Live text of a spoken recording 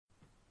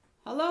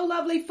Hello,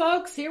 lovely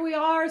folks. Here we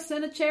are,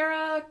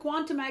 Senachera,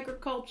 Quantum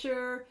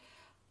Agriculture,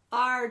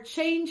 our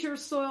Change Your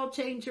Soil,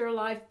 Change Your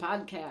Life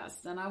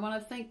podcast. And I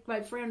want to thank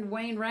my friend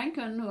Wayne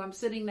Rankin, who I'm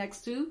sitting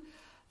next to,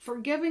 for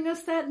giving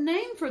us that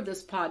name for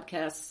this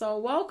podcast. So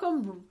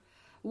welcome,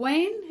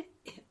 Wayne.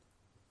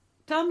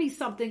 Tell me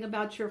something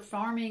about your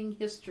farming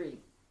history.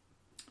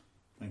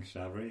 Thanks,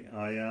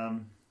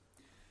 Shabri.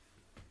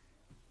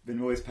 Been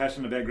always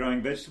passionate about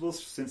growing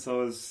vegetables since I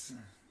was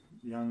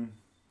young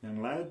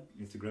lad.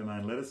 Used to grow my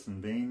own lettuce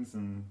and beans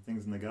and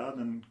things in the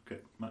garden and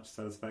get much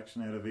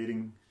satisfaction out of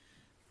eating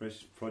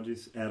fresh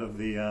produce out of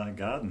the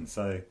garden.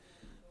 So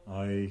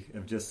I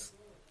have just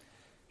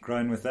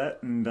grown with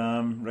that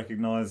and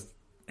recognised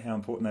how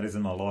important that is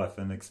in my life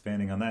and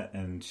expanding on that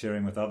and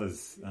sharing with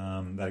others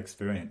that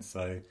experience.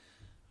 So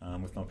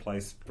with my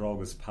place,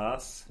 Brolgers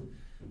Pass,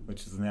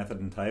 which is in the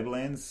Atherton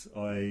Tablelands,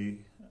 I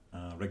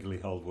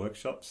regularly hold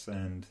workshops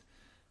and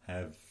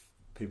have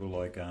people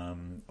like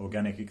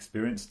organic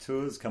experience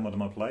tours come onto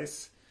my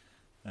place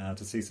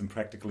to see some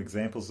practical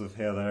examples of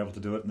how they're able to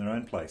do it in their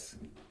own place.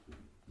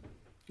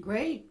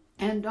 Great.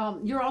 And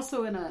you're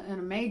also in a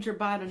major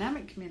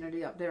biodynamic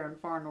community up there in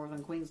far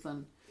northern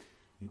Queensland.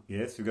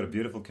 Yes, we've got a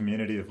beautiful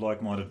community of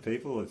like-minded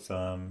people. It's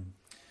when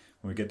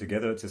we get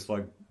together, it's just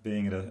like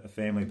being at a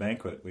family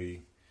banquet.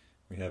 We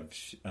have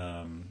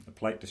a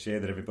plate to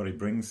share that everybody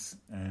brings,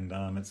 and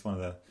it's one of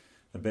the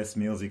best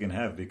meals you can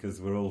have because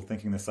we're all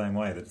thinking the same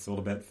way, that it's all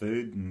about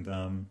food.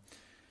 And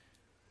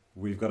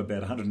we've got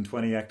about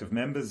 120 active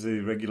members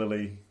who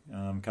regularly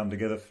come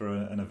together for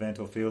an event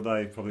or field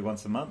day probably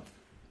once a month.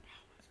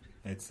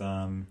 It's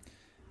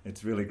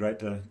really great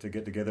to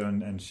get together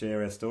and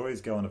share our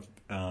stories, go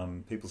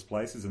on people's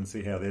places and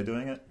see how they're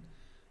doing it,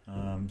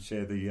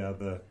 share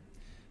the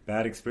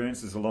bad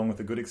experiences along with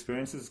the good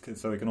experiences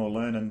so we can all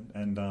learn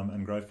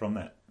and grow from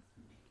that.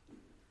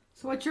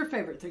 So what's your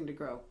favourite thing to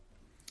grow?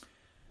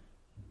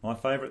 My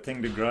favourite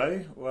thing to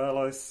grow? Well,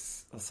 I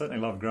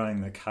certainly love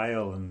growing the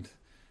kale and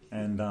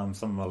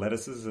some of my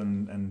lettuces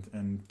and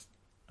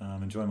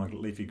enjoying my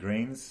leafy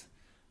greens.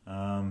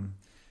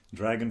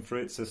 Dragon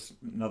fruit's just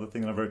another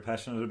thing that I'm very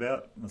passionate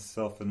about.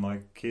 Myself and my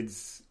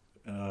kids,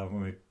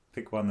 when we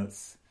pick one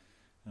that's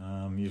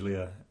usually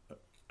a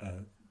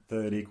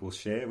third equal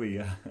share,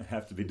 we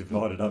have to be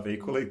divided up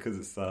equally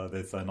because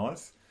they're so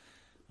nice.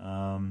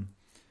 I'm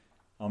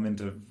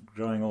into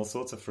growing all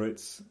sorts of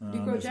fruits. Do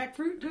you grow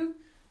jackfruit too?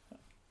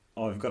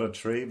 I've got a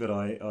tree, but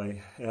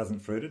it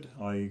hasn't fruited.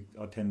 I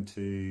tend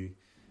to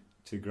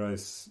grow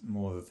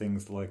more of the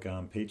things like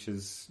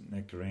peaches,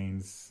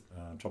 nectarines,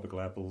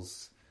 tropical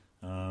apples.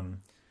 They're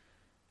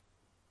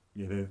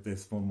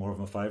more of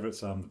my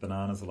favourites. The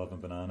bananas, I love my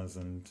bananas,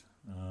 and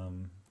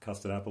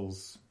custard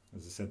apples.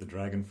 As I said, the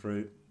dragon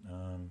fruit.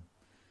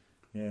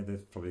 They're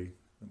probably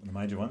the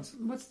major ones.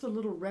 What's the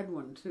little red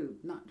one too?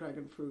 Not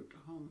dragon fruit.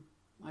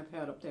 I've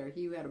had up there.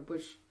 You had a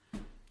bush.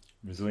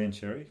 Brazilian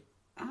cherry.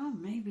 Oh,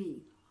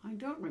 maybe. I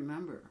don't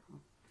remember.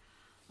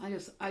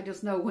 I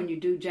just know when you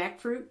do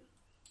jackfruit,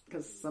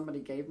 because somebody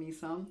gave me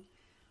some.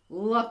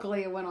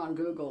 Luckily, I went on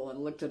Google and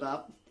looked it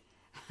up.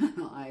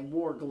 I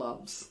wore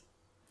gloves.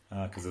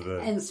 Because of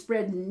and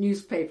spread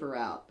newspaper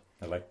out.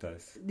 The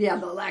lactose. Yeah,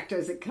 the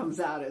lactose that comes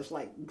out is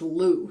like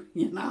glue,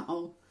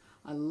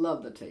 I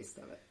love the taste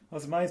of it. I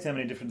was amazed how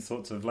many different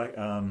sorts of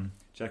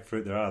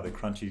jackfruit there are. The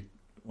crunchy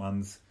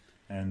ones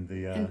and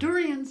the... And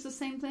durian's the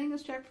same thing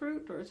as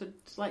jackfruit, or is it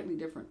slightly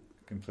different?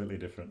 Completely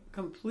different.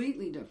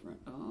 Completely different.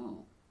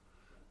 Oh,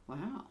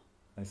 wow.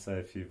 They say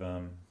if you've...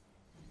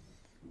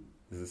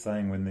 there's a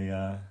saying when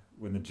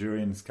the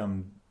durians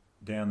come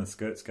down, the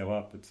skirts go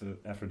up. It's an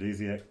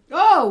aphrodisiac.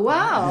 Oh,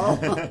 wow.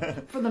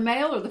 For the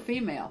male or the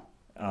female?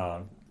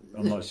 I'm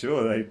not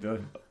sure. I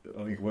think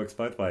it works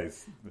both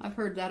ways. I've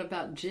heard that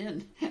about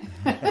gin.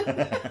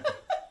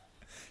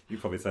 You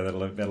probably say that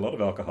about a lot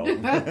of alcohol.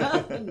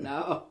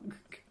 No,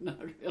 not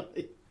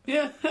really.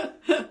 Yeah.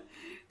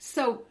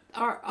 So,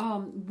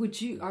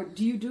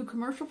 do you do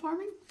commercial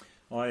farming?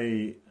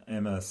 I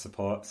am a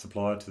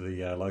supplier to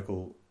the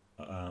local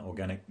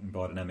organic and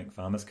biodynamic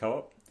farmers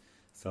co-op.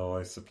 So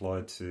I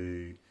supply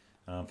to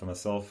for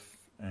myself,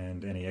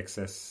 and any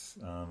excess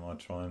I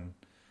try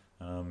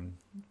and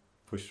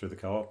push through the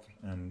co-op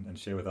and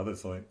share with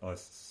others. I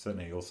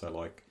certainly also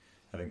like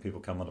having people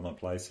come onto my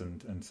place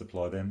and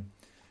supply them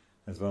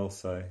as well.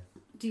 So,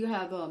 do you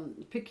have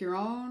pick your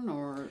own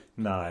or?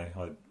 No,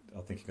 I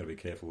think you've got to be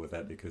careful with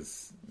that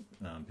because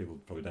people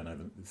probably don't have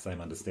the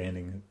same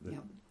understanding that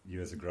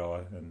you as a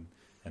grower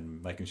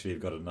and making sure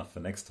you've got enough for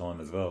next time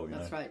as well.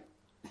 That's right.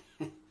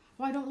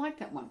 Well, I don't like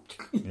that one.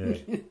 Yeah.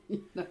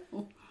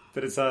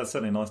 But it's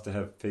certainly nice to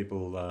have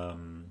people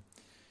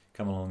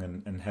come along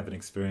and have an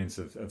experience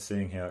of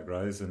seeing how it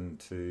grows and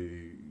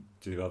to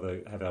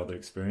have other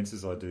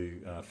experiences. I do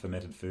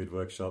fermented food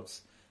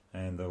workshops,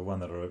 and the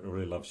one that I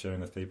really love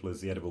sharing with people is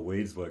the edible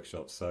weeds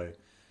workshop. So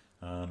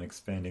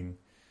expanding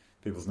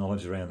people's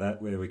knowledge around that,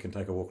 where we can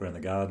take a walk around the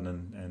garden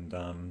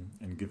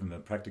and give them a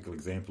practical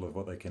example of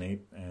what they can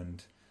eat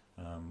and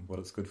what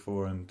it's good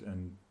for,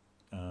 and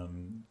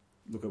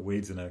look at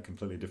weeds in a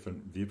completely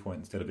different viewpoint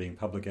instead of being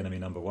public enemy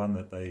number one,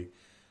 that they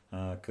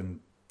can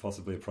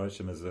possibly approach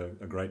them as a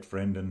great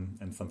friend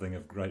and something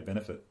of great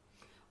benefit.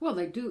 Well,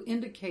 they do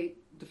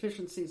indicate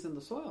deficiencies in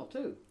the soil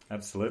too.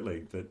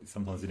 Absolutely, but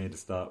sometimes you need to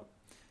start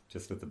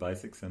just with the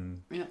basics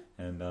and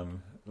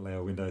allow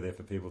a window there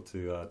for people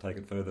to take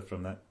it further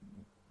from that.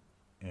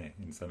 Yeah,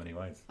 in so many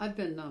ways. I've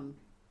been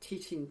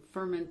teaching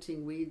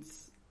fermenting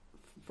weeds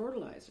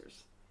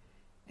fertilizers,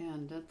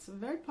 and that's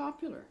very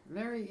popular.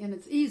 And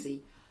it's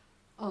easy.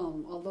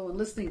 Although in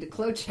listening to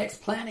Klochek's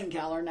planning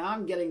calendar, now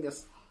I'm getting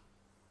this.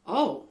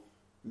 Oh,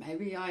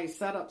 maybe I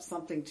set up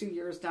something 2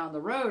 years down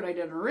the road I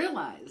didn't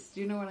realize.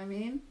 Do you know what I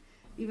mean?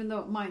 Even though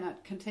it might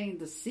not contain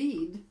the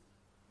seed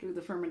through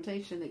the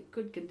fermentation, it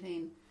could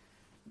contain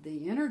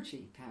the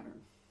energy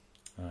pattern.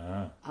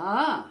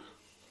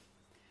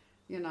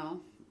 You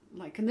know,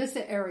 like in this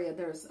area,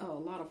 there's a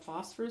lot of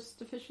phosphorus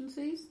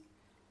deficiencies,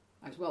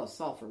 as well as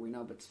sulfur, we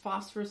know, but it's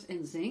phosphorus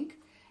and zinc.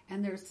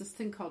 And there's this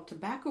thing called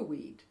tobacco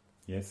weed.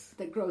 Yes.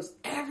 That grows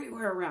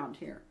everywhere around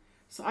here.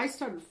 So I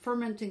started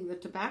fermenting the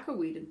tobacco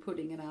weed and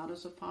putting it out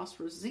as a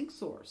phosphorus zinc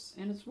source,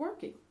 and it's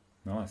working.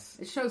 Nice.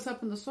 It shows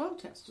up in the soil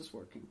test as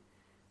working,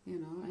 you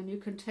know. And you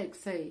can take,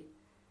 say,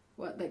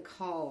 what they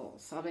call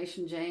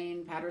Salvation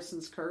Jane,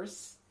 Patterson's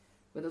Curse,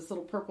 with its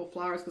little purple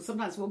flowers, because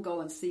sometimes we'll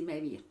go and see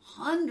maybe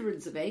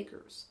hundreds of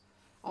acres,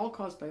 all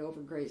caused by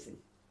overgrazing,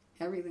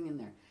 everything in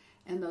there.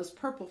 And those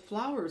purple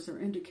flowers are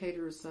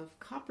indicators of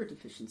copper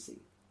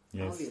deficiency,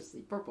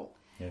 obviously, purple.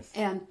 Yes.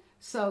 And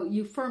so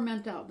you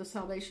ferment out the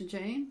Salvation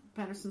Jane,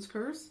 Patterson's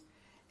Curse,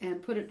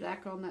 and put it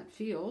back on that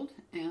field.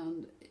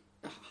 And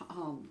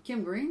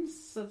Kim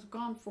Green's has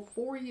gone for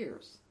 4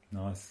 years.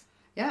 Nice.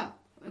 Yeah.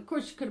 Of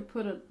course, you could have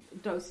put a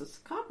dose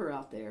of copper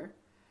out there,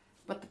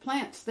 but the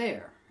plant's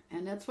there.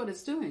 And that's what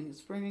it's doing.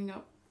 It's bringing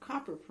up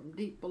copper from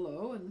deep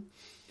below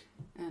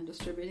and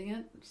distributing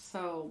it.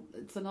 So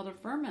it's another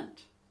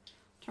ferment.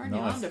 Turn you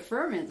on to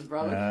ferments,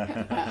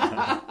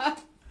 brother.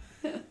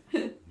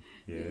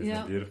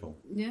 Yeah, beautiful.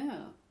 Yeah.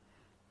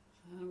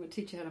 I would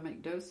teach you how to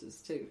make doses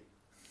too.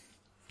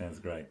 Sounds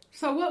great.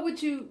 So what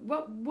do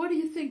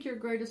you think your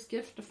greatest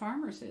gift to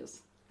farmers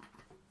is?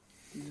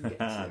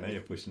 Now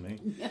you're pushing me.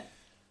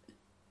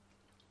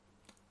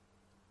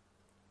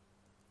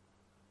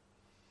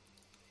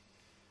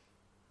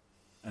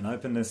 An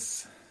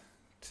openness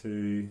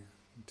to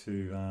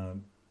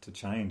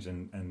change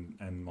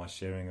and my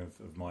sharing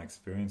of my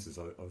experiences.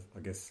 I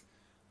guess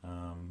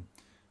when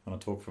I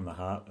talk from the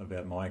heart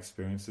about my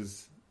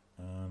experiences,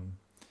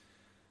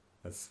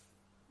 that's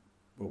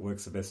what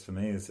works the best for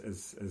me.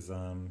 Is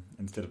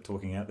instead of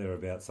talking out there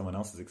about someone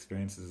else's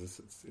experiences,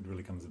 it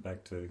really comes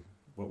back to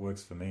what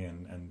works for me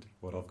and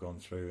what I've gone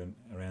through and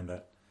around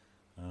that,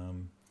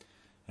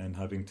 and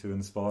hoping to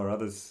inspire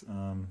others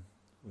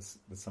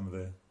with some of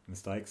the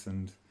mistakes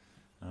and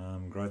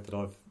growth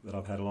that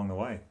I've had along the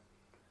way.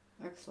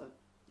 Excellent.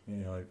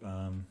 Yeah,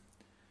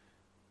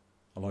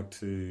 I like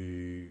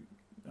to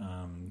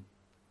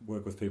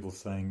work with people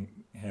saying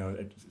how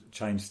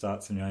change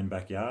starts in your own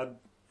backyard,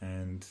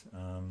 and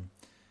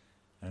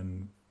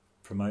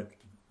promote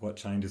what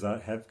changes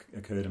have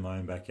occurred in my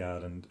own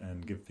backyard,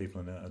 and give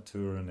people a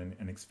tour and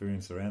an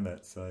experience around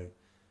that. So,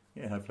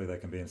 yeah, hopefully they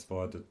can be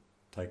inspired to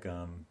take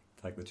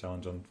the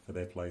challenge on for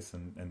their place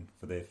and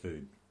for their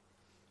food.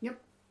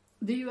 Yep.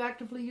 Do you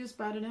actively use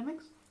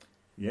biodynamics?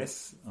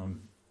 Yes,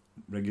 I'm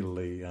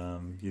regularly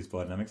use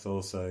biodynamics. I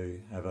also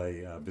have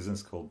a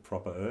business called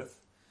Proper Earth,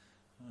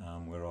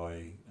 where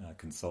I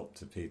consult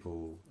to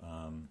people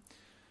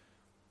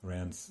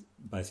around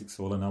basic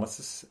soil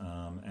analysis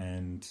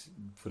and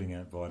putting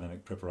out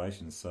biodynamic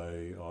preparations. So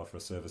I offer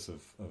a service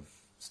of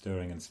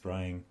stirring and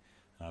spraying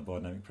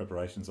biodynamic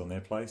preparations on their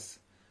place,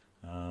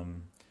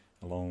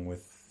 along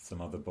with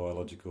some other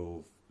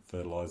biological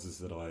fertilisers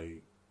that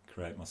I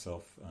create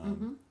myself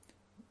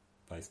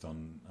based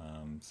on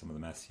some of the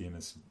mass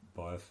humus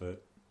biofert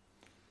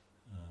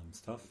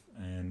stuff.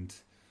 And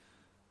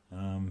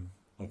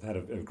I've had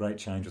a great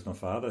change with my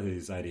father,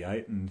 who's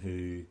 88 and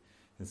who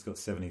has got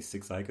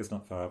 76 acres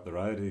not far up the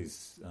road.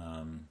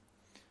 And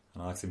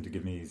I asked him to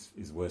give me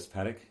his worst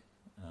paddock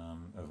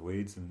of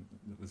weeds, and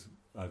it was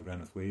overgrown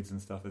with weeds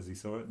and stuff as he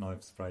saw it. And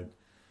I've sprayed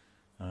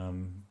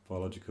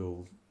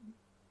biological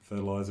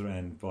fertiliser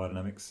and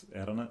biodynamics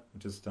out on it,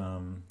 just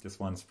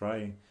one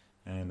spray.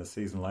 And a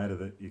season later,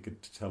 that you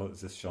could tell it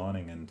was just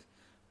shining, and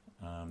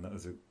that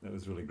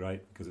was really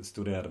great because it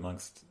stood out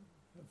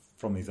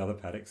from these other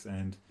paddocks.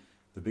 And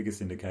the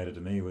biggest indicator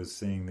to me was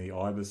seeing the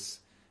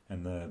ibis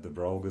and the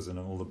brolgas and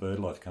all the bird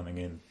life coming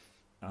in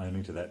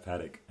only to that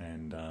paddock,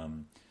 and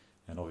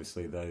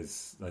obviously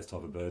those type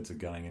of birds are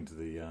going into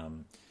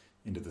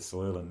the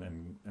soil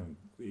and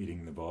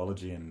eating the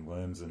biology and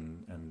worms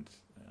and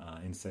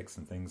insects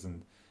and things,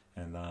 and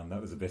that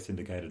was the best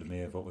indicator to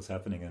me of what was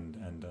happening,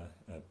 and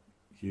a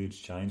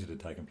huge change that had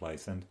taken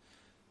place. And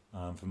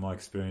from my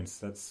experience,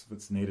 that's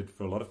what's needed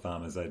for a lot of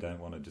farmers. They don't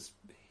want to just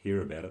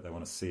hear about it, they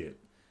want to see it.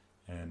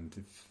 And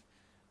if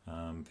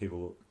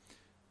people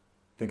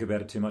think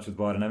about it too much with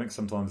biodynamics,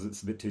 sometimes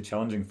it's a bit too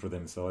challenging for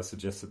them. So I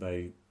suggest that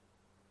they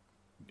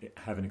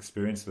have an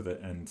experience with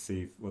it and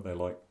see what they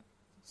like,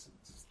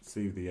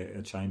 see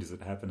the changes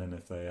that happen, and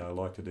if they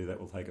like to do that,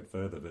 we'll take it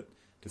further, but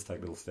just take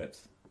little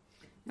steps.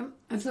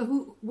 And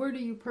so where do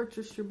you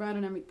purchase your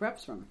biodynamic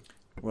preps from?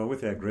 Well,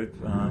 with our group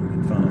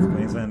in Far North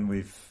Queensland,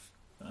 we've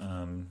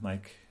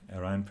make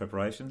our own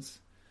preparations.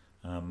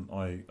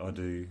 I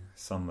do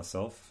some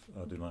myself.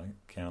 I do my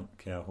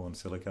cow horn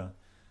silica,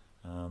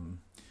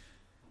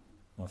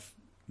 my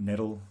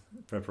nettle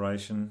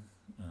preparation.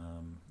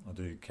 I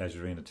do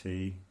casuarina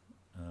tea,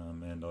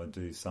 and I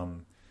do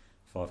some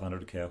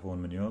 500 cow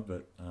horn manure.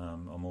 But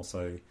I'm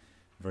also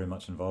very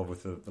much involved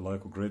with the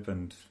local group,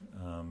 and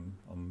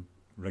I'm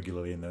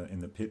regularly in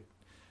the pit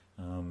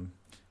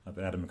up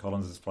at Adam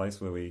Collins'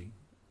 place where we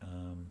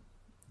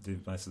do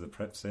most of the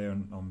preps there,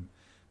 and I'm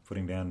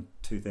putting down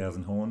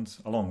 2,000 horns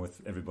along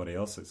with everybody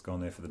else that's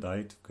gone there for the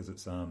day, because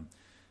it's a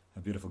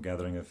beautiful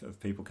gathering of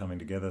people coming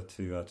together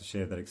to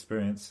share that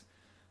experience.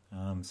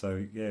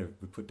 So yeah,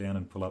 we put down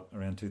and pull up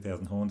around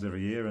 2,000 horns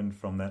every year, and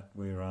from that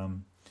we've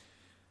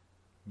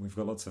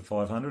got lots of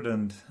 500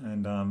 and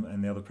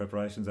the other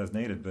preparations as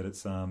needed. But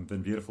it's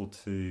been beautiful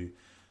to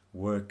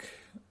work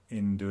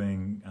in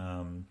doing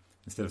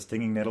instead of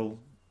stinging nettle,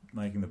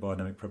 making the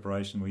biodynamic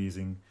preparation, we're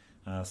using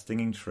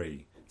stinging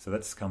tree. So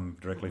that's come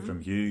directly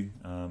from Hugh,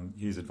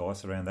 Hugh's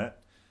advice around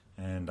that,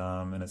 and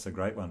it's a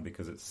great one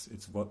because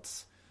it's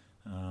what's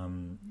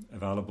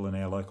available in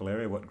our local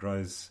area, what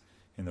grows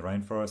in the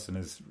rainforest and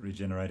is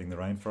regenerating the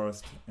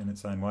rainforest in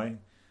its own way,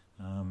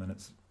 and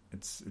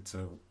it's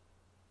a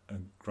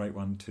great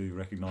one to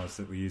recognise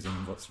that we're using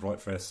what's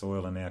right for our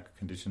soil and our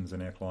conditions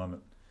and our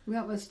climate.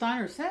 Well, as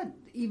Steiner said,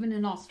 even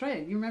in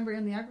Australia, you remember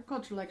in the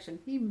agriculture election,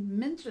 he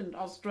mentioned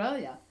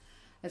Australia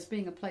as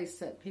being a place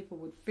that people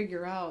would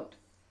figure out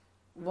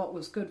what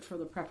was good for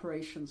the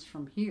preparations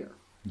from here.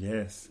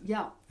 Yes.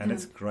 Yeah. And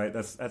it's great.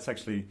 That's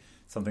actually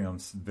something I'm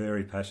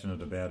very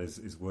passionate about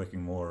is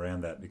working more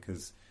around that,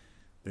 because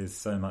there's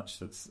so much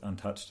that's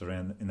untouched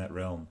around in that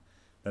realm.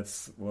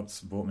 That's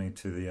what's brought me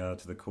to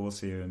the course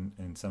here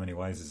in so many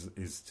ways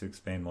is to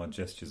expand my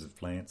gestures of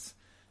plants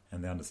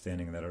and the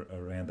understanding that are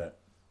around that.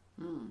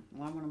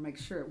 Well, I want to make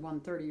sure at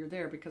 1:30 you're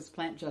there, because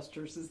plant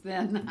gestures is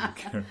then.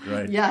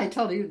 Great. Yeah, I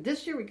told you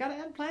this year we got to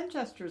add plant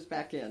gestures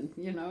back in,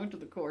 to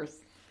the course.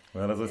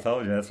 Well, as I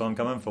told you, that's what I'm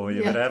coming for.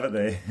 You better have it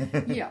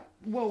there. Yeah.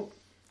 Well,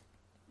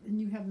 and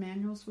you have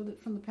manuals with it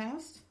from the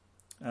past?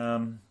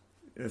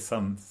 There's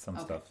some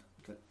stuff.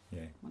 Good. Yeah.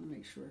 I want to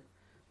make sure.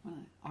 I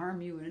want to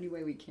arm you in any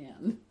way we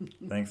can.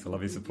 Thanks. I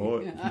love your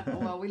support.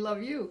 Well, we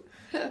love you.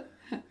 And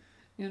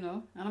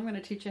I'm going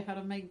to teach you how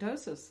to make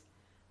doses.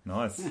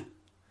 Nice.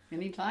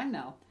 Anytime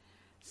now.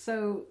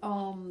 So,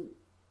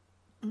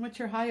 what's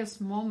your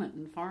highest moment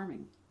in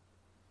farming?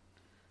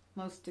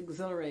 Most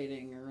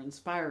exhilarating or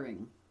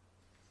inspiring?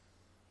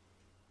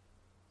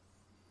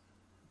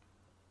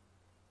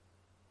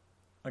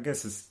 I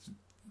guess it's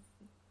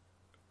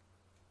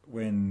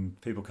when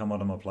people come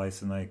onto my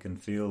place and they can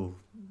feel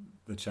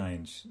the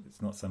change.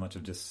 It's not so much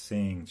of just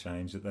seeing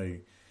change, that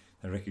they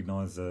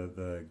recognise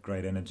the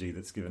great energy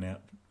that's given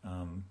out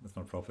with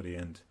my property,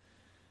 and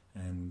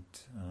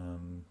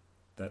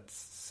that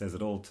says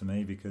it all to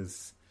me,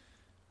 because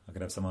I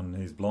could have someone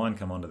who's blind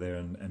come onto there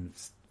and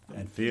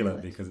feel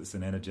it, because it's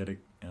an energetic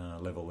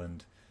level,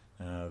 and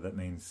that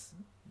means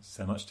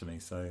so much to me.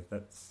 So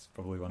that's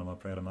probably one of my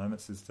prouder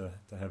moments, is to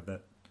have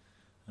that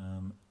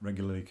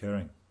regularly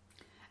occurring.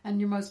 And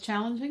your most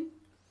challenging?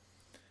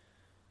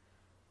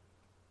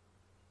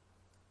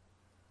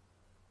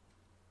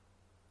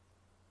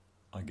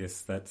 I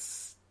guess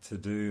that's to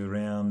do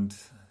around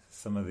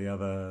some of the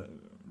other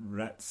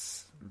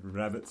rats,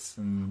 rabbits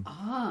and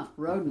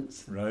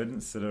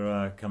rodents that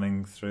are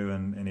coming through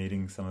and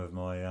eating some of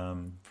my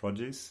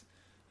produce.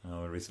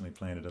 I recently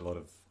planted a lot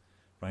of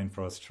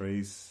rainforest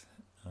trees,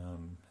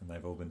 and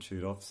they've all been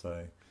chewed off,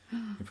 so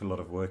we put a lot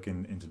of work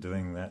into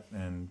doing that,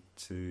 and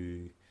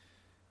to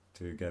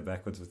go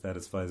backwards with that, I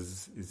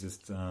suppose, is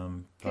just part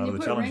of the challenge. Can you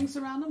put rings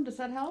around them? Does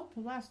that help?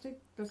 Plastic?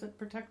 Does it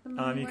protect them?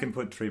 You can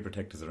put tree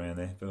protectors around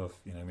there, but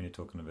when you're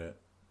talking about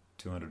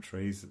 200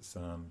 trees, it's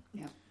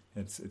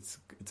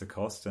it's a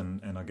cost,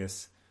 and I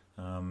guess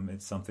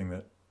it's something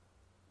that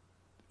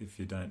if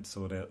you don't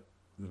sort out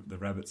the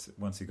rabbits,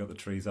 once you've got the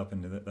trees up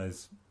and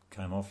those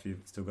came off,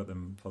 you've still got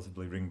them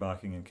possibly ring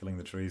barking and killing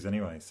the trees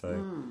anyway.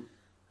 So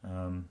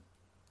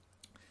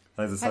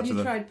those are such. Have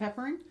you tried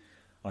peppering?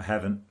 I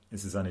haven't.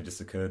 This has only just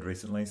occurred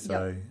recently,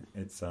 so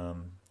it's. I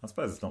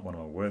suppose it's not one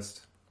of my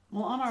worst.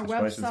 Well, on our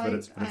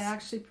website, I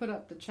actually put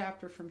up the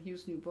chapter from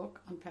Hugh's new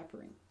book on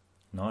peppering.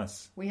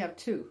 Nice. We have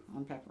 2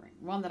 on peppering.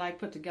 One that I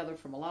put together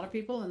from a lot of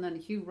people, and then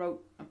Hugh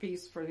wrote a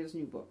piece for his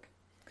new book.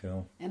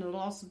 Cool. And it'll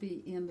also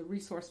be in the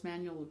resource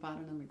manual of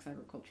Biodynamics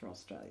Agriculture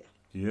Australia.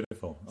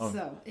 Beautiful.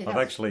 I've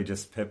actually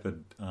just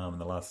peppered in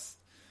the last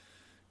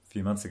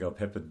few months ago. I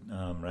peppered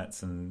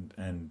rats and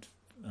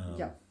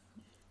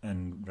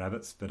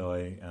rabbits, but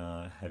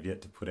I have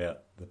yet to put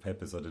out the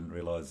peppers. I didn't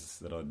realise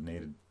that I'd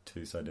needed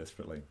to so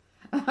desperately.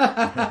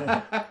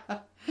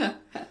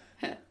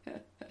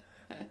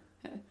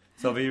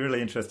 So I'll be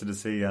really interested to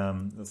see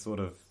the sort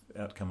of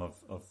outcome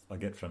I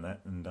get from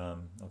that, and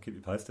I'll keep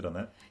you posted on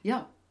that.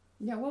 Yeah.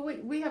 Well,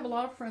 we have a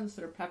lot of friends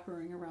that are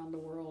peppering around the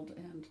world,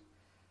 and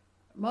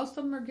most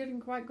of them are getting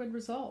quite good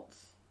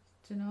results.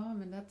 You know, I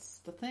mean, that's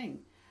the thing.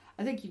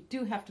 I think you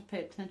do have to pay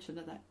attention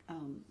to that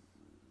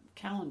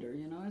calendar,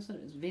 you know, isn't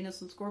it? It's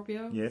Venus and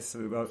Scorpio? Yes.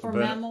 For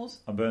mammals?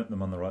 I burnt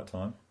them on the right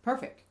time.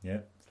 Perfect. Yeah.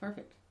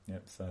 Perfect.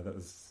 Yep, so that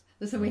was...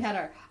 Listen, we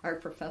had our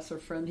professor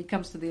friend, he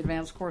comes to the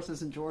advanced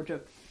courses in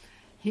Georgia.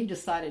 He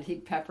decided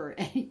he'd pepper,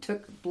 and he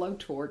took a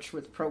blowtorch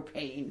with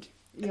propane,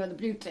 you know, the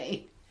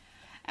butane.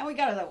 And we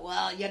got to think,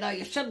 well, you know,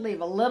 you should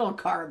leave a little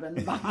carbon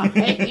behind,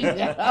 you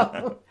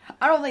know.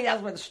 I don't think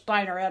that's what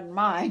Steiner had in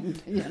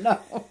mind, you know.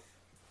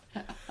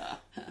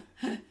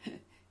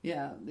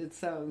 Yeah, it's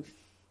so...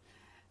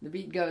 The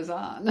beat goes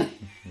on. Yeah.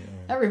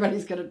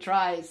 Everybody's going to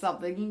try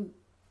something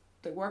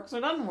that works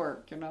or doesn't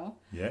work, you know.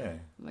 Yeah.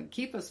 Like,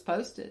 keep us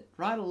posted.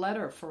 Write a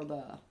letter for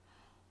the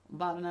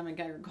Biodynamic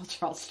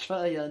Agriculture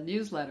Australia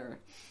newsletter,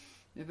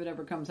 if it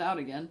ever comes out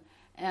again.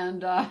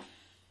 And,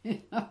 you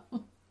know,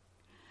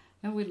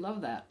 and we'd love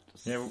that.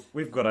 Yeah,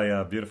 we've got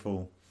a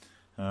beautiful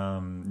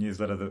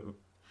newsletter that...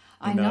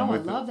 I know, I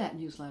love that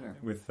newsletter.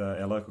 With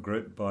our local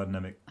group,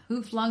 Biodynamic...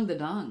 Who Flung the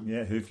Dung?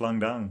 Yeah, Who Flung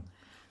Dung.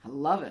 I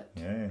love it.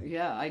 Yeah.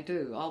 Yeah, I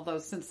do. Although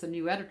since the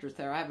new editor's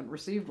there, I haven't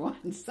received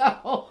one,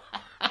 so...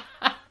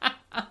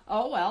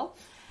 Oh, well.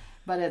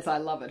 But I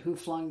love it. Who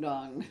Flung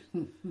Dung.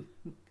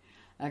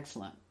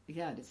 Excellent.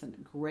 Yeah, it's a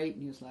great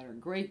newsletter.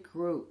 Great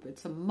group.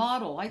 It's a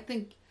model. I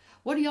think...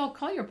 What do y'all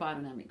call your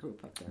biodynamic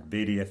group up there?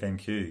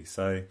 BDFNQ.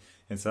 So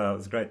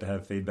it's great to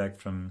have feedback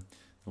from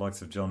the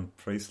likes of John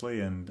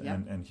Priestley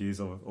and Hughes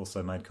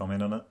also made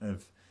comment on it.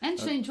 And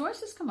Shane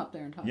Joyce has come up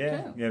there and talked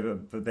too. Yeah,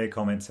 but their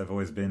comments have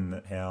always been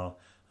that how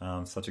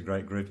such a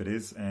great group it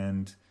is,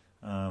 and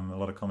a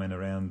lot of comment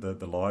around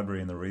the library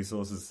and the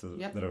resources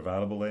that are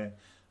available there,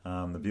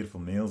 the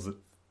beautiful meals that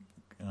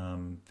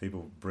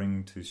people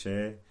bring to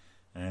share,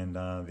 and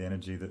the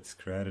energy that's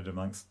created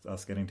amongst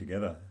us getting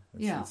together.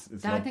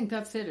 I think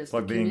that's it. It's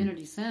the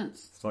community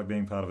sense. It's like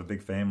being part of a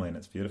big family, and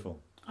it's beautiful.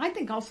 I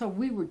think also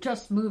we were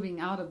just moving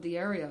out of the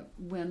area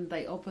when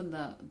they opened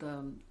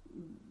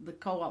the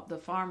co-op, the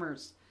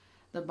farmers,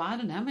 the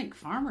biodynamic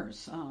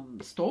farmers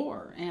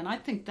store, and I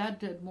think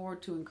that did more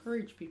to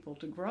encourage people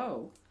to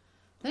grow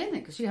than anything,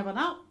 because you have an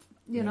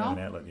an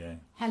outlet, yeah.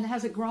 And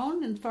has it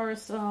grown as far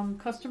as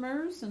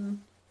customers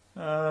and?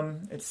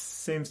 It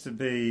seems to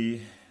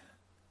be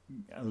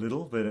a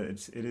little, but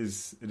it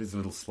is a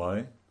little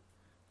slow.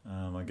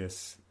 I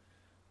guess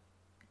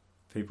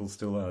people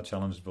still are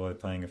challenged by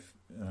paying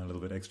a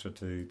little bit extra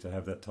to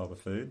have that type of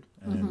food,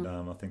 and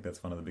I think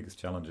that's one of the biggest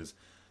challenges.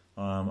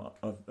 I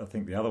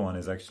think the other one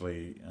is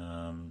actually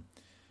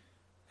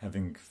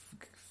having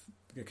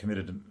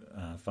committed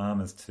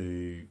farmers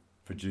to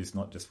produce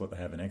not just what they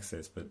have in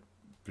excess, but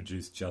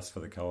produce just for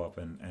the co-op,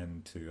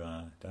 and to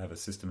have a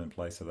system in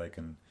place so they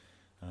can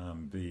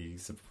be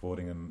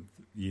supporting them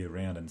year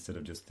round instead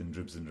of just in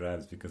dribs and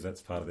drabs, because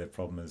that's part of their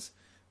problem is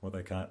what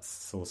they can't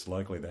source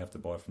locally, they have to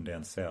buy from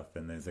down south.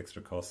 Then there's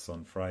extra costs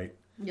on freight.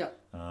 Yeah.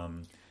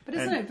 But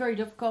isn't it very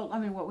difficult? I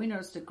mean, what we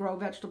noticed, to grow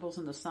vegetables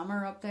in the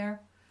summer up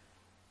there,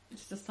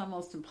 it's just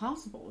almost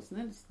impossible, isn't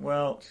it?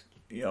 Well,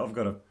 yeah,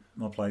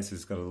 my place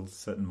has got a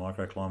certain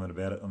microclimate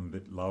about it. I'm a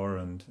bit lower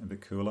and a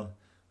bit cooler.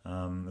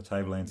 The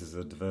Tablelands is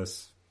a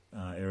diverse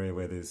area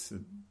where there's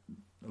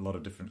a lot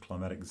of different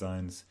climatic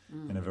zones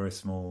in a very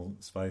small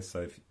space.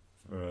 So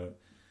for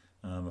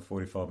a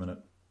 45-minute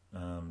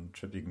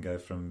trip, you can go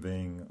from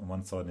being on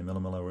one side in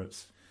Millumilla where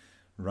it's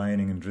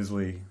raining and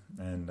drizzly,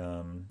 and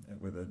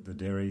where the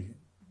dairy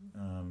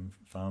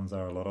farms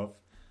are a lot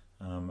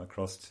of,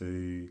 across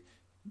to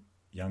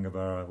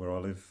Yungaburra, where I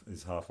live,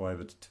 is halfway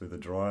to the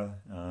drier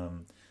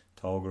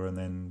Tolga, and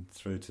then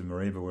through to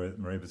Mareeba, where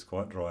Mareeba's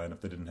quite dry, and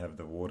if they didn't have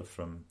the water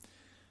from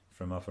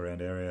up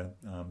around area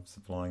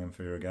supplying them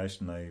for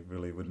irrigation, they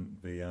really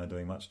wouldn't be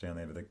doing much down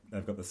there. But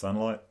they've got the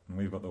sunlight and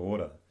we've got the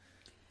water.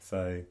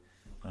 So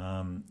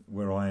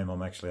where I am,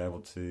 I'm actually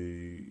able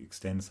to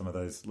extend some of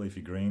those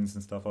leafy greens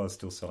and stuff. I was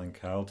still selling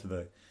kale to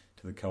the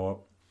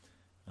co-op.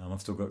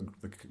 I've still got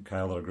the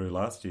kale that I grew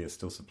last year,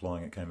 still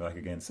supplying it, came back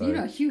again.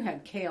 So Hugh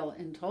had kale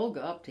in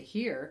Tolga up to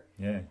here.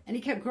 Yeah. And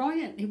he kept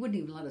growing it, and he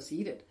wouldn't even let us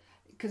eat it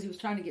because he was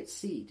trying to get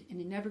seed, and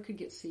he never could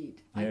get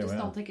seed. I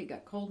don't think it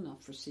got cold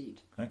enough for seed.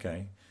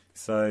 Okay.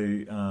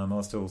 So I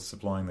was still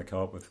supplying the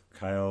co-op with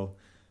kale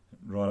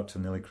right up to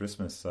nearly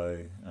Christmas.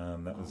 So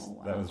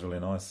that was really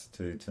nice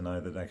to know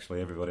that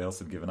actually everybody else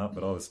had given up,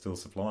 but I was still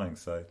supplying.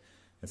 So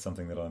it's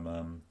something that I'm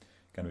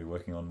going to be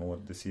working on more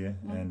this year,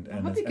 and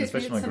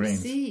especially my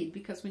greens. Seed,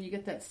 because when you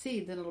get that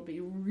seed, then it'll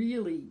be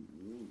really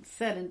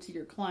set into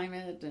your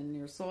climate and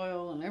your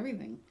soil and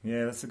everything.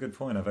 Yeah, that's a good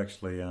point. I've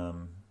actually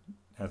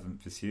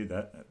haven't pursued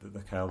that,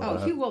 the kale that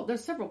I have. Well,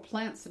 there's several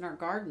plants in our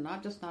garden.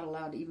 I'm just not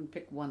allowed to even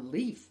pick one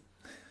leaf.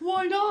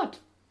 Why not?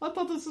 I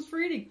thought this was for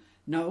eating.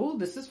 No,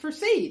 this is for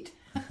seed.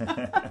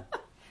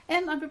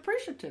 And I'm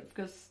appreciative,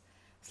 because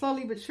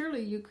slowly but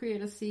surely you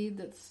create a seed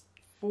that's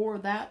for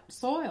that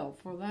soil,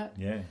 for that.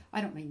 Yeah.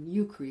 I don't mean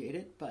you create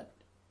it, but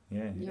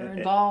Yeah. You're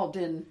involved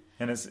in...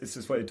 And it's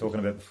just what you're talking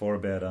about before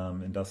about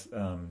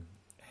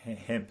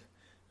hemp.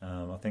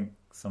 I think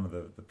some of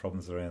the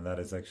problems around that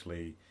is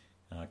actually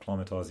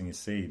acclimatising your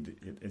seed.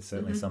 It's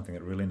certainly something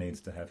that really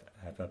needs to have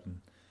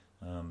happen.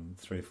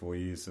 3 or 4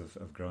 years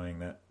of growing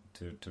that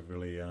to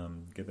really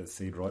get that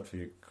seed right for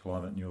your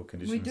climate and your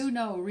conditions. We do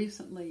know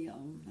recently,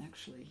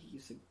 actually,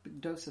 he's a big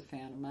dosa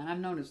fan of mine.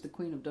 I'm known as the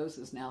queen of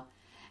dosas now.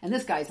 And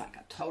this guy's like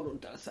a total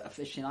dosa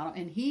aficionado.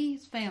 And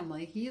his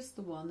family, he is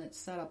the one that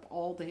set up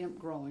all the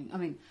hemp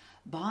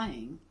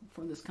buying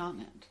from this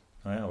continent.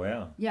 Oh,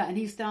 wow. Yeah, and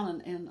he's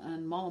down in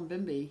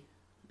Mullumbimby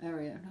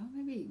area. No,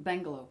 maybe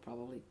Bangalore,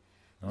 probably.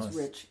 Nice. He's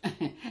rich.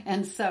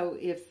 And so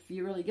if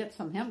you really get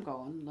some hemp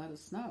going, let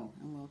us know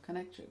and we'll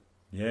connect you.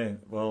 Yeah,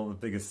 well, the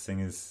biggest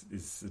thing is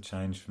a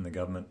change from the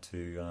government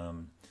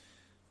to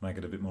make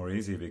it a bit more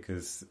easier,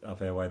 because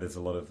up our way there's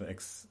a lot of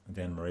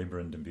down Mareeba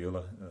and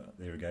Dambulla,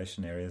 the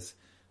irrigation areas,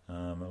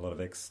 a lot of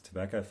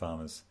ex-tobacco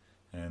farmers,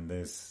 and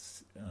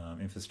there's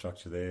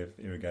infrastructure there,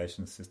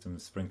 irrigation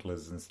systems,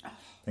 sprinklers and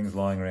things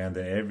lying around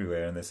there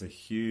everywhere, and there's a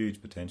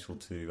huge potential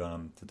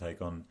to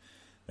take on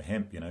the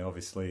hemp,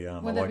 obviously.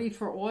 Would that be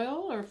for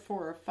oil or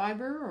for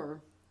fibre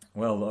or...?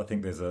 Well, I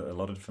think there's a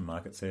lot of different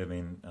markets there. I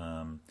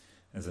mean,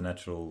 as a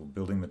natural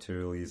building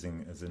material,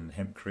 using as in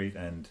hempcrete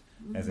and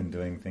as in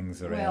doing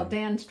things around... Well,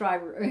 Dan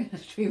Stryver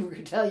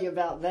could tell you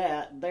about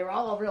that. They were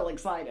all real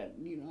excited.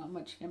 You know how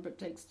much hemp it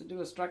takes to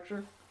do a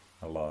structure?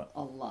 A lot.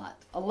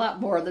 A lot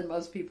more than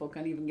most people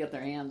can even get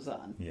their hands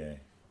on. Yeah.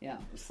 Yeah.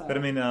 So. But I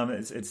mean,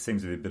 it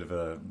seems to be a bit of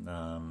a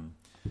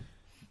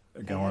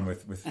go on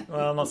with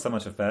well, not so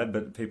much a fad,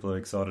 but people are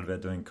excited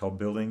about doing cob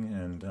building,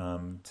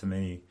 and to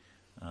me,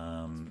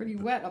 it's pretty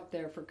wet up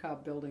there for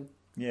cob building.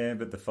 Yeah,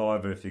 but the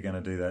fibre, if you're going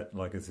to do that,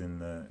 like as in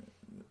the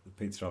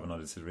Pete Stryver and I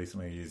just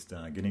recently used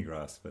guinea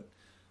grass, but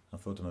I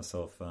thought to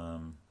myself,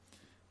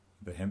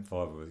 the hemp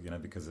fibre was,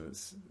 because of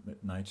its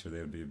nature,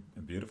 there would be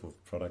a beautiful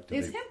product to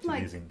Is be hemp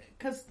like, using.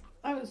 because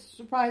I was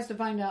surprised to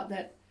find out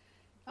that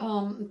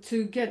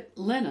to get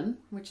linen,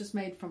 which is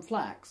made from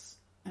flax,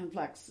 and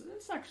flax,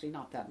 it's actually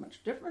not that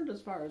much different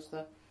as far as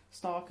the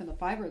stalk and the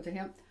fibre of the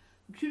hemp.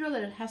 Do you know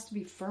that it has to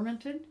be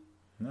fermented?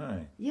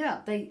 No.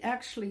 Yeah, they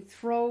actually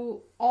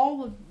throw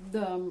all of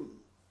the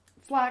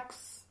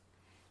flax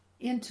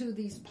into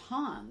these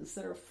ponds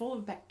that are full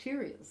of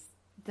bacteria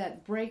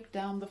that break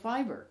down the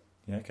fibre.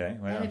 Yeah, okay,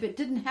 wow. And if it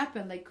didn't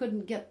happen, they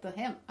couldn't get the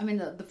hemp. I mean,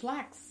 the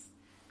flax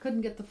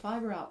couldn't get the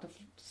fibre out to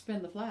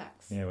spin the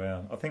flax. Yeah,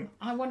 wow.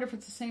 I wonder if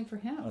it's the same for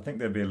hemp. I think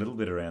there'd be a little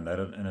bit around that,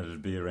 and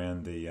it'd be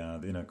around the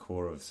inner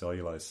core of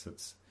cellulose.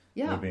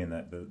 It'd be in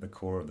that the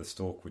core of the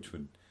stalk, which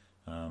would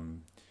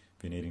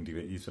be needing to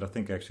get used. But I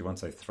think actually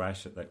once they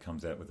thrash it, that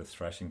comes out with a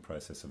thrashing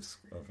process of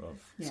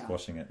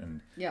squashing it,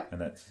 and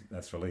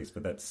that's released.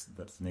 But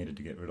that's needed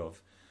to get rid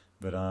of.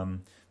 But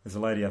there's a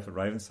lady up at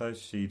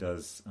Ravenshoe. She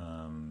does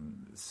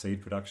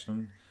seed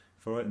production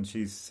for it, and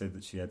she said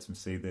that she had some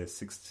seed there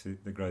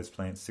that grows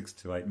plants 6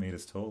 to 8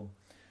 meters tall.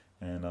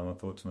 And I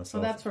thought to myself, so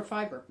that's for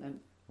fibre then.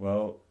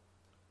 Well,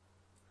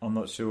 I'm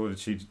not sure.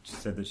 She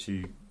said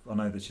that I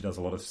know that she does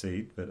a lot of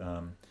seed, but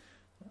I'm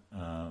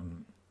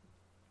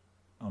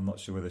not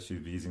sure whether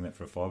she'd be using that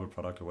for a fibre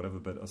product or whatever,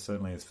 but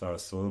certainly as far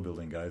as soil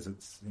building goes,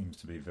 it seems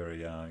to be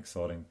very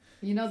exciting.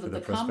 You know that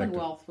the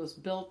Commonwealth was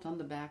built on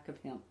the back of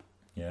hemp.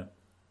 Yeah.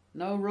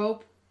 No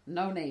rope,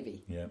 no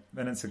navy. Yeah,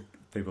 and it's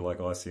people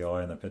like ICI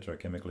and the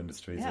petrochemical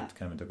industries that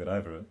came and took it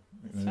over.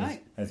 That's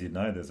right. As you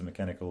know, there's a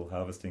mechanical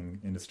harvesting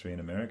industry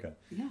in America.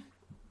 Yeah.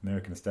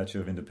 American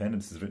Statue of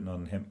Independence is written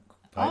on hemp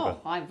paper.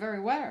 Oh, I'm very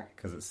aware.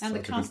 Because it's and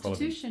such the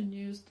Constitution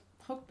used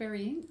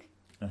pokeberry ink.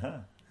 Uh-huh.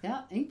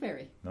 Yeah,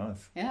 inkberry.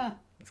 Nice. Yeah.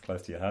 It's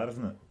close to your heart,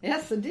 isn't it?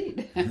 Yes,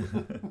 indeed.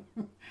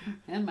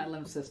 And my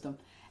lymph system.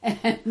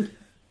 And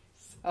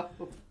so,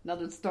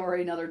 another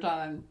story, another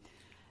time.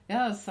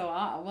 Yeah, so,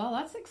 well,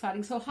 that's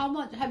exciting. So how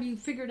much, have you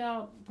figured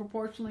out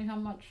proportionally how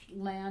much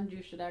land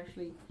you should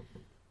actually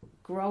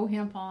grow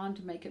hemp on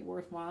to make it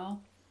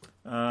worthwhile?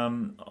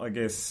 I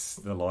guess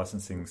the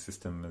licensing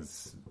system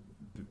is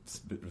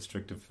a bit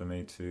restrictive for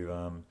me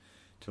to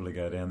really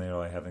go down there.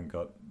 I haven't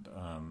got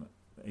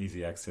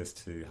easy access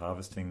to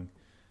harvesting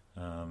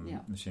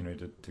machinery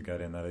to go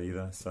down that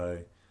either. So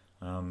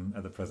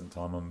at the present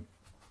time, I'm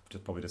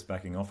probably just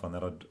backing off on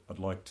that. I'd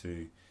like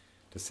to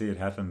see it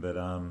happen, but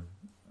I'm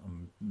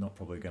not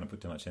probably going to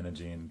put too much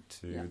energy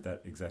into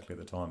that exactly at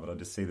the time. But I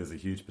just see there's a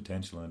huge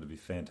potential, and it'd be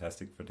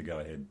fantastic for it to go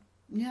ahead.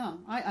 Yeah,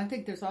 I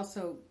think there's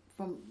also,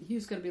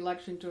 he's going to be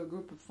lecturing to a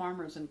group of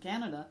farmers in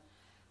Canada.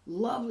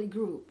 Lovely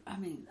group. I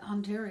mean,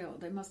 Ontario,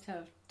 they must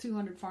have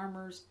 200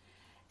 farmers,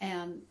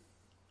 and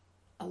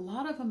a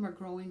lot of them are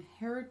growing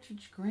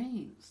heritage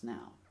grains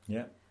now.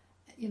 Yeah.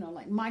 You know,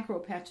 like micro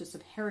patches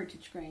of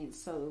heritage grains,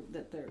 so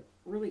that they're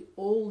really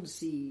old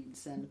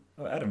seeds. And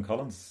Adam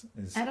Collins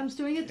is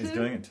doing it too. He's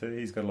doing it too.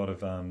 He's got a lot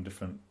of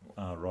different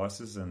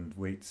rices and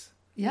wheats.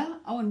 Yeah.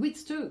 Oh, and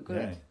wheats too.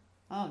 Good. Yeah.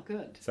 Oh,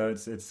 good. So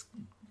it's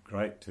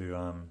great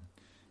to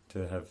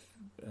have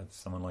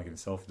someone like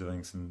himself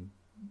doing some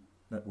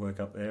that work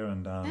up there,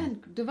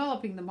 and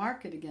developing the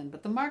market again.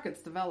 But the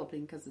market's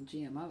developing because of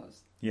GMOs.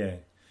 Yeah,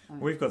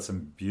 we've got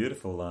some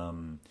beautiful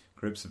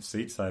groups of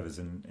seed savers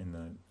in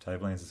the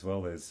Tablelands as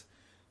well. There's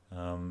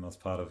I was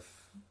part of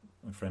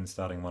a friend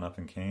starting one up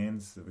in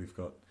Cairns. We've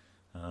got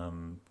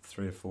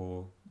 3 or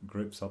 4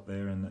 groups up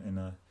there in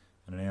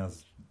an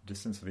hour's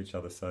distance of each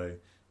other. So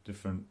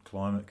different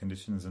climate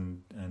conditions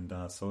and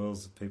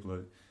soils. People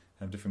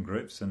have different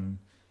groups and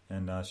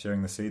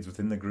sharing the seeds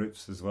within the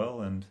groups as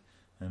well, and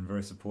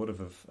very supportive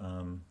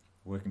of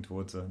working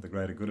towards the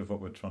greater good of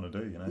what we're trying to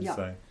do. You know, Yeah.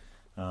 so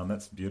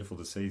that's beautiful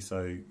to see.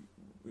 So,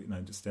 you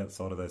know, just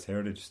outside of those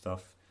heritage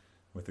stuff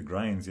with the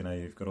grains, you know,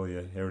 you've got all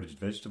your heritage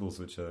vegetables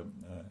which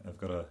have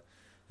got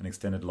an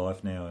extended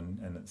life now, and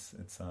it's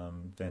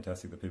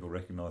fantastic that people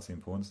recognise the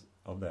importance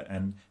of that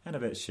and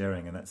about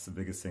sharing. And that's the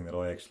biggest thing that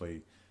I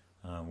actually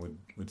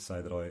would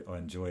say that I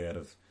enjoy out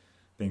of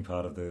being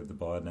part of the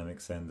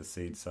biodynamics and the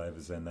seed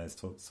savers and those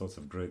sorts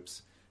of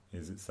groups,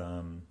 is it's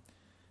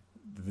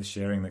the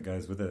sharing that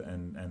goes with it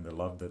and the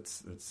love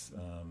that's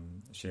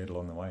shared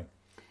along the way.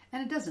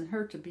 And it doesn't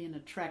hurt to be an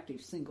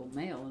attractive single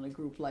male in a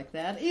group like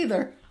that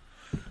either.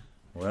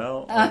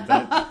 Well,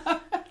 I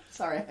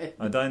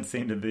don't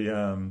seem to be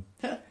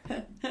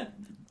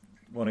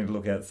wanting to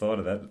look outside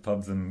of that.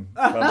 Pubs and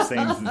pub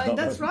scenes is not,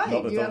 That's right.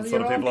 not the You have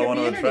sort your of own people I want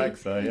to community. attract.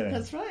 So yeah,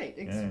 That's right.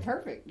 It's Yeah.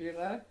 perfect. You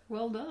know,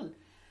 well done.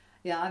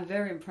 Yeah, I'm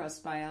very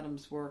impressed by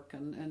Adam's work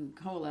and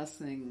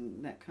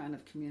coalescing that kind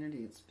of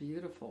community. It's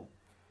beautiful.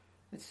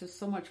 It's just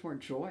so much more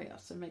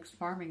joyous. It makes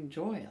farming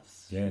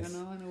joyous. Yes. You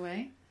know, in a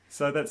way.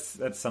 So that's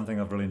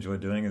something I've really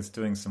enjoyed doing, is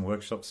doing some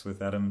workshops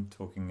with Adam,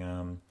 talking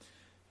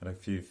at a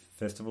few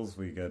festivals.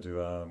 We go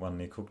to one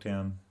near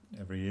Cooktown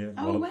every year,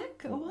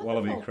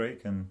 Wallaby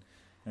Creek, and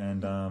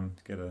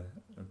get a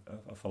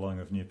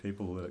following of new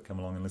people that come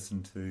along and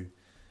listen to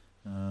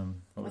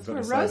what That's we've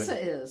where got to Rosa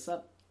say. is.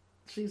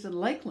 She's in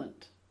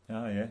Lakeland.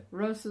 Oh yeah,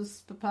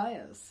 Rosa's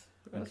Papayas.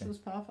 Rosa's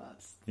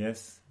Papas.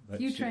 yes.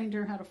 You trained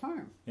her how to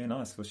farm. Yeah,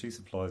 nice. Well, she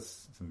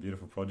supplies some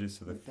beautiful produce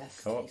to the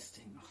Best co-op.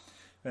 tasting.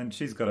 And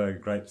she's got a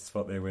great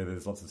spot there where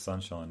there's lots of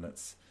sunshine.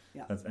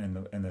 Yeah. And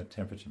the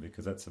temperature,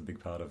 because that's a big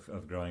part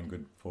of growing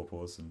good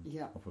pawpaws and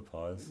or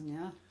papayas.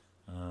 Yeah.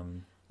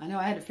 I know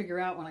I had to figure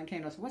out when I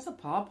came to us, what's a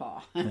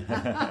pawpaw?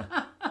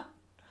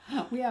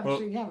 We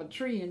actually have a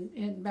tree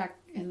in back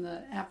in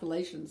the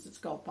Appalachians. It's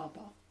called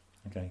pawpaw.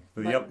 Okay.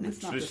 But it's not the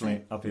Traditionally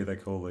same. up here they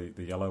call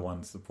the yellow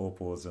ones the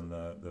pawpaws and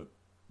the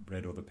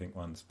red or the pink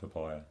ones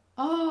papaya.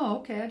 Oh,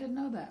 okay. I didn't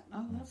know that.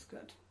 Oh, that's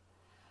good.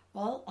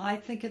 Well, I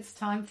think it's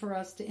time for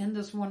us to end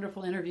this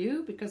wonderful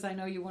interview, because I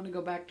know you want to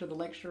go back to the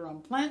lecture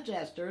on plant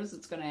gestures.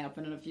 It's going to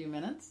happen in a few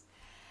minutes.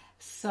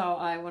 So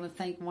I want to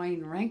thank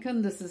Wayne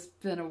Rankin. This has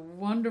been a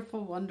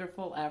wonderful,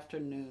 wonderful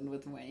afternoon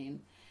with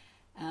Wayne.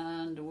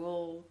 And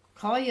we'll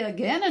call you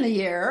again in a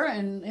year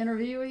and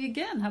interview you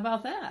again. How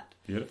about that?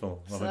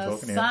 Beautiful. Lovely So talking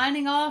to you.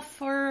 signing off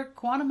for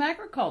Quantum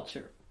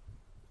Agriculture.